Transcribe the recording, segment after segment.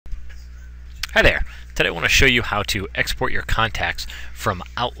Hi there. Today I want to show you how to export your contacts from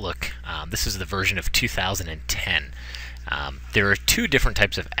Outlook. This is the version of 2010. There are two different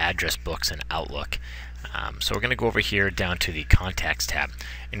types of address books in Outlook. So we're going to go over here down to the Contacts tab,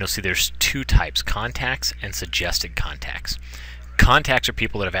 and you'll see there's two types, Contacts and Suggested Contacts. Contacts are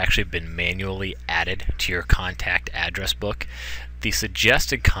people that have actually been manually added to your contact address book. The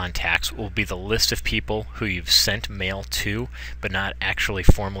suggested contacts will be the list of people who you've sent mail to, but not actually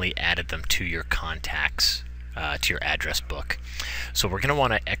formally added them to your contacts, to your address book. So we're going to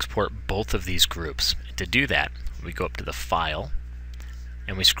want to export both of these groups. To do that, we go up to the File,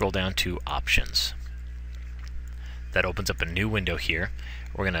 and we scroll down to Options. That opens up a new window here.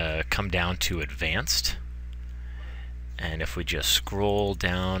 We're going to come down to Advanced, and if we just scroll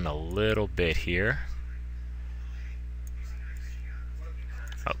down a little bit here,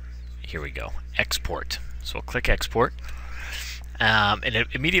 here we go, Export. So we'll click Export, and it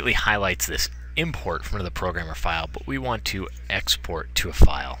immediately highlights this import from the programmer file, but we want to export to a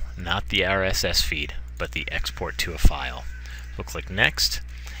file, not the RSS feed, but the export to a file. We'll click Next,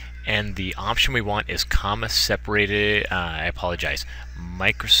 and the option we want is comma separated,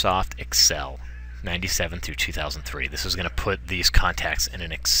 Microsoft Excel 97 through 2003. This is going to put these contacts in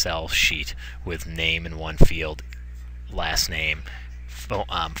an Excel sheet with name in one field, last name,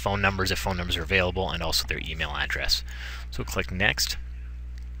 phone numbers if phone numbers are available, and also their email address. So click Next.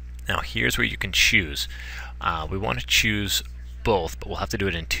 Now here's where you can choose. We want to choose both, but we'll have to do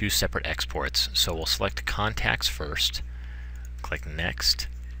it in two separate exports. So we'll select Contacts first, click Next,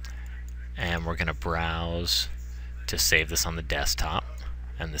 and we're going to browse to save this on the desktop,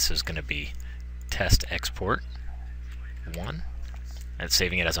 and this is going to be Test Export 1. It's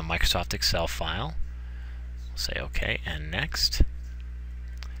saving it as a Microsoft Excel file. We'll say OK and Next,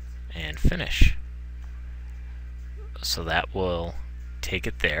 and Finish. So that will take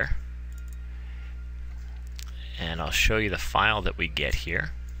it there, and I'll show you the file that we get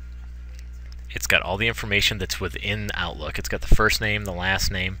here. It's got all the information that's within Outlook. It's got the first name, the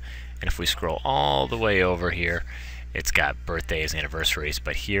last name, and if we scroll all the way over here, it's got birthdays, anniversaries,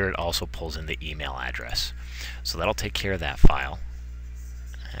 but here it also pulls in the email address. So that'll take care of that file,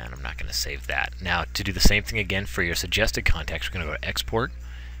 and I'm not going to save that. Now to do the same thing again for your suggested contacts, we're going to go to Export,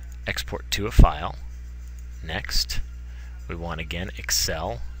 Export to a file, Next. We want again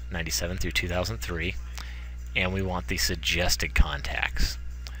Excel 97 through 2003, and we want the suggested contacts.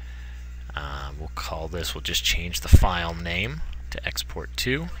 We'll just change the file name to Export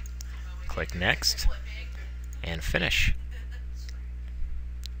to, click Next, and Finish.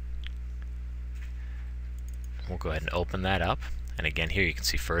 We'll go ahead and open that up, and again here you can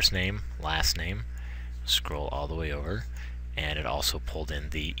see first name, last name, scroll all the way over, and it also pulled in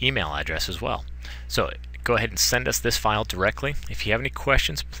the email address as well. So go ahead and send us this file directly. If you have any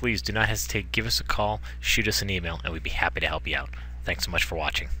questions, please do not hesitate, give us a call, shoot us an email, and we'd be happy to help you out. Thanks so much for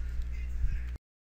watching.